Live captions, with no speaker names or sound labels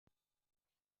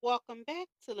Welcome back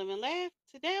to Live and Laugh.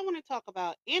 Today I want to talk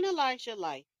about analyze your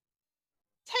life.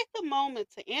 Take a moment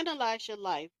to analyze your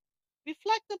life.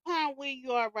 Reflect upon where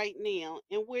you are right now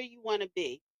and where you want to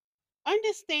be.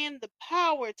 Understand the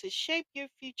power to shape your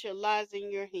future lies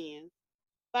in your hands.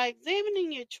 By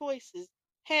examining your choices,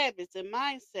 habits, and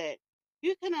mindset,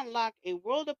 you can unlock a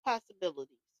world of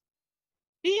possibilities.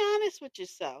 Be honest with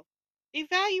yourself.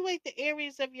 Evaluate the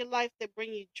areas of your life that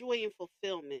bring you joy and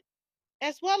fulfillment,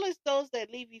 as well as those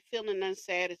that leave you feeling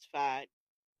unsatisfied.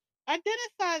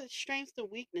 Identify the strengths and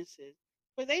weaknesses,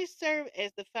 for they serve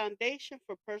as the foundation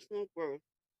for personal growth.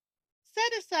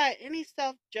 Set aside any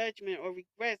self judgment or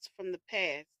regrets from the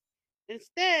past.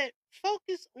 Instead,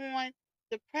 focus on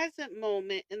the present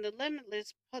moment and the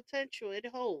limitless potential it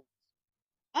holds.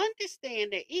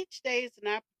 Understand that each day is an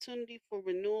opportunity for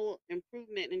renewal,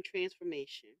 improvement, and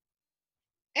transformation.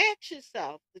 Ask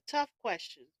yourself the tough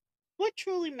questions. What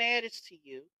truly matters to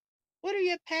you? What are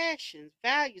your passions,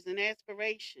 values, and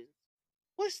aspirations?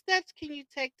 What steps can you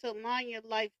take to align your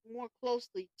life more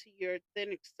closely to your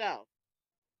authentic self?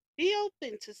 Be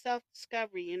open to self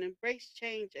discovery and embrace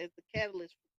change as the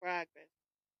catalyst for progress.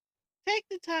 Take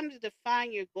the time to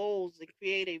define your goals and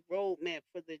create a roadmap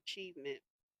for the achievement.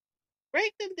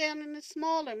 Break them down into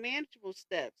smaller, manageable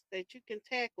steps that you can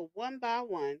tackle one by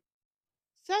one.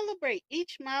 Celebrate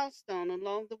each milestone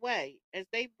along the way as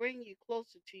they bring you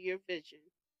closer to your vision.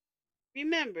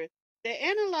 Remember that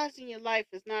analyzing your life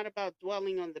is not about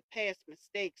dwelling on the past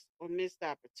mistakes or missed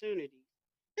opportunities.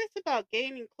 It's about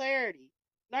gaining clarity,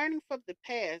 learning from the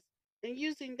past, and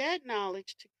using that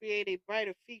knowledge to create a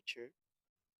brighter future.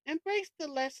 Embrace the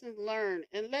lessons learned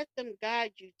and let them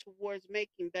guide you towards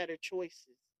making better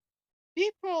choices.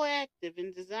 Be proactive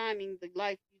in designing the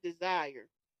life you desire.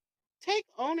 Take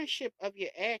ownership of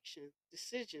your actions,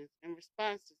 decisions, and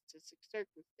responses to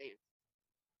circumstances.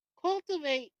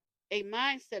 Cultivate a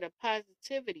mindset of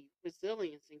positivity,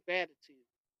 resilience, and gratitude.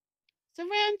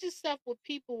 Surround yourself with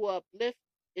people who uplift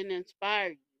and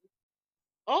inspire you.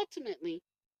 Ultimately,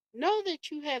 know that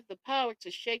you have the power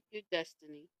to shape your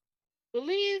destiny.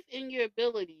 Believe in your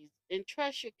abilities and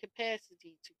trust your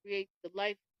capacity to create the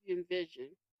life you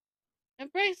envision.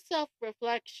 Embrace self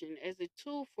reflection as a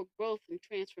tool for growth and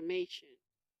transformation.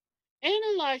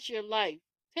 Analyze your life,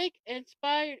 take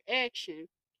inspired action,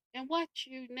 and watch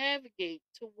you navigate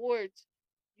towards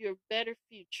your better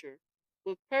future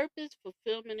with purpose,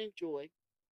 fulfillment, and joy.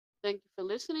 Thank you for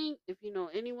listening. If you know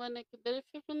anyone that could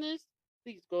benefit from this,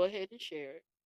 please go ahead and share it.